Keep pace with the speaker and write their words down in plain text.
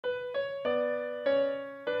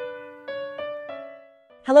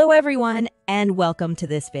Hello everyone, and welcome to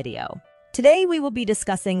this video. Today we will be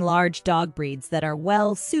discussing large dog breeds that are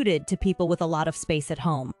well suited to people with a lot of space at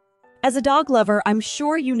home. As a dog lover, I'm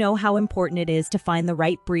sure you know how important it is to find the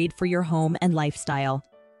right breed for your home and lifestyle.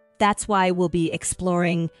 That's why we'll be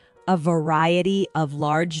exploring a variety of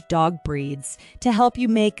large dog breeds to help you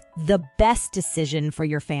make the best decision for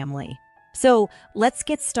your family. So let's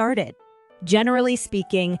get started. Generally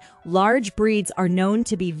speaking, large breeds are known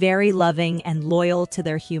to be very loving and loyal to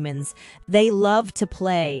their humans. They love to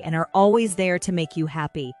play and are always there to make you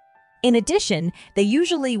happy. In addition, they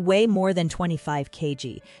usually weigh more than 25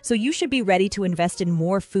 kg, so you should be ready to invest in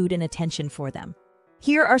more food and attention for them.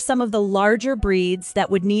 Here are some of the larger breeds that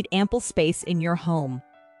would need ample space in your home.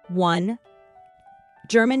 1.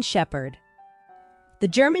 German Shepherd. The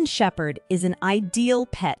German Shepherd is an ideal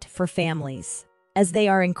pet for families, as they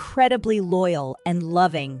are incredibly loyal and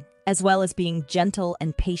loving, as well as being gentle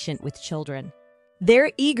and patient with children.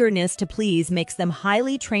 Their eagerness to please makes them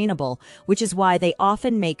highly trainable, which is why they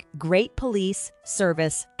often make great police,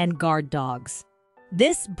 service, and guard dogs.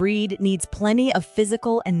 This breed needs plenty of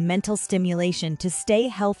physical and mental stimulation to stay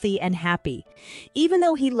healthy and happy. Even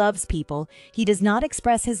though he loves people, he does not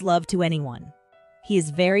express his love to anyone. He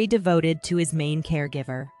is very devoted to his main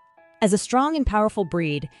caregiver. As a strong and powerful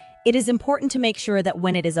breed, it is important to make sure that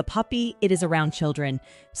when it is a puppy, it is around children,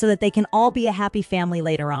 so that they can all be a happy family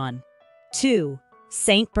later on. 2.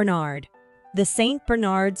 Saint Bernard. The Saint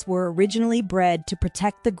Bernards were originally bred to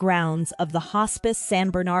protect the grounds of the Hospice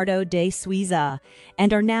San Bernardo de Suiza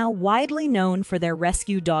and are now widely known for their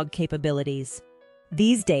rescue dog capabilities.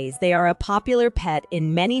 These days, they are a popular pet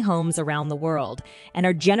in many homes around the world and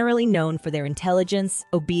are generally known for their intelligence,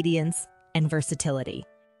 obedience, and versatility.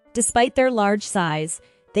 Despite their large size,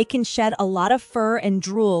 they can shed a lot of fur and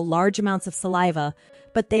drool large amounts of saliva,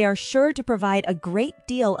 but they are sure to provide a great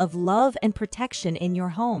deal of love and protection in your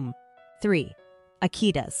home. 3.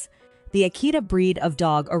 Akitas. The Akita breed of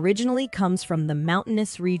dog originally comes from the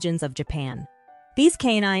mountainous regions of Japan. These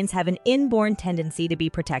canines have an inborn tendency to be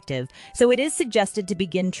protective, so it is suggested to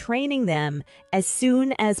begin training them as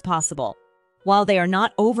soon as possible. While they are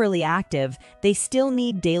not overly active, they still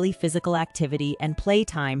need daily physical activity and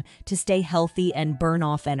playtime to stay healthy and burn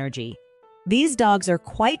off energy. These dogs are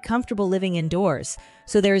quite comfortable living indoors,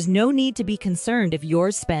 so there is no need to be concerned if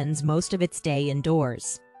yours spends most of its day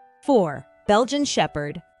indoors. 4. Belgian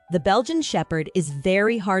Shepherd. The Belgian Shepherd is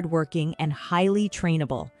very hardworking and highly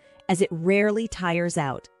trainable, as it rarely tires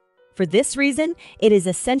out. For this reason, it is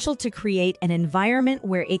essential to create an environment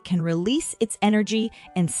where it can release its energy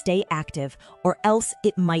and stay active, or else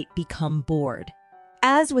it might become bored.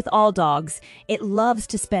 As with all dogs, it loves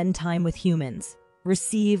to spend time with humans,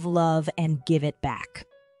 receive love, and give it back.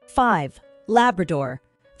 5. Labrador.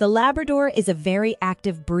 The Labrador is a very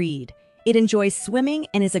active breed. It enjoys swimming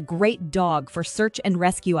and is a great dog for search and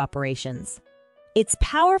rescue operations. Its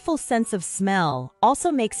powerful sense of smell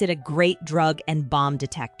also makes it a great drug and bomb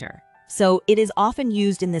detector, so it is often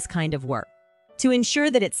used in this kind of work. To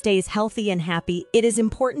ensure that it stays healthy and happy, it is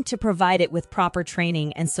important to provide it with proper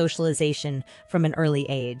training and socialization from an early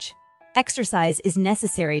age. Exercise is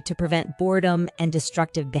necessary to prevent boredom and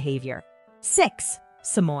destructive behavior. 6.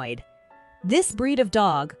 Samoyed. This breed of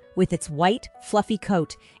dog, with its white, fluffy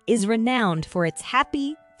coat, is renowned for its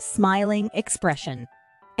happy, smiling expression.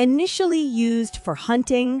 Initially used for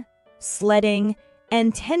hunting, sledding,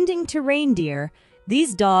 and tending to reindeer,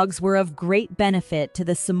 these dogs were of great benefit to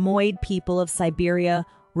the Samoyed people of Siberia,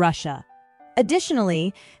 Russia.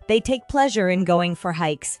 Additionally, they take pleasure in going for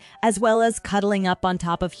hikes, as well as cuddling up on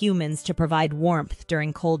top of humans to provide warmth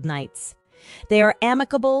during cold nights. They are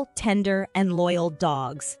amicable, tender, and loyal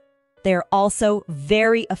dogs. They are also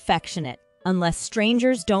very affectionate, unless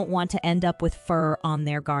strangers don't want to end up with fur on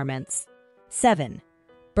their garments. 7.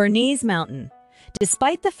 Bernese Mountain.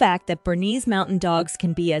 Despite the fact that Bernese Mountain dogs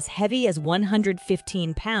can be as heavy as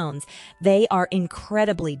 115 pounds, they are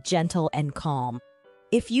incredibly gentle and calm.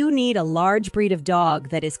 If you need a large breed of dog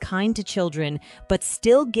that is kind to children but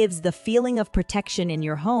still gives the feeling of protection in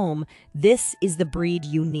your home, this is the breed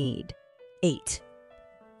you need. 8.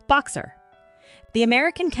 Boxer. The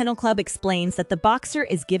American Kennel Club explains that the boxer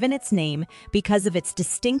is given its name because of its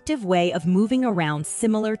distinctive way of moving around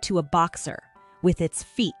similar to a boxer, with its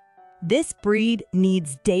feet. This breed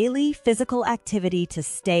needs daily physical activity to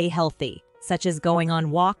stay healthy, such as going on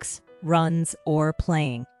walks, runs, or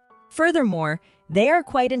playing. Furthermore, they are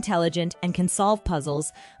quite intelligent and can solve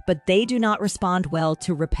puzzles, but they do not respond well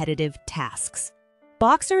to repetitive tasks.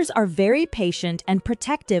 Boxers are very patient and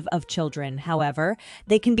protective of children. However,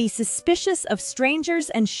 they can be suspicious of strangers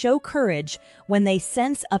and show courage when they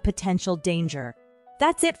sense a potential danger.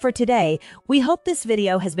 That's it for today. We hope this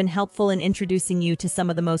video has been helpful in introducing you to some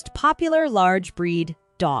of the most popular large breed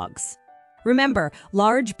dogs. Remember,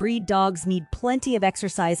 large breed dogs need plenty of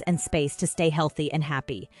exercise and space to stay healthy and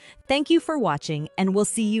happy. Thank you for watching, and we'll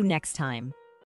see you next time.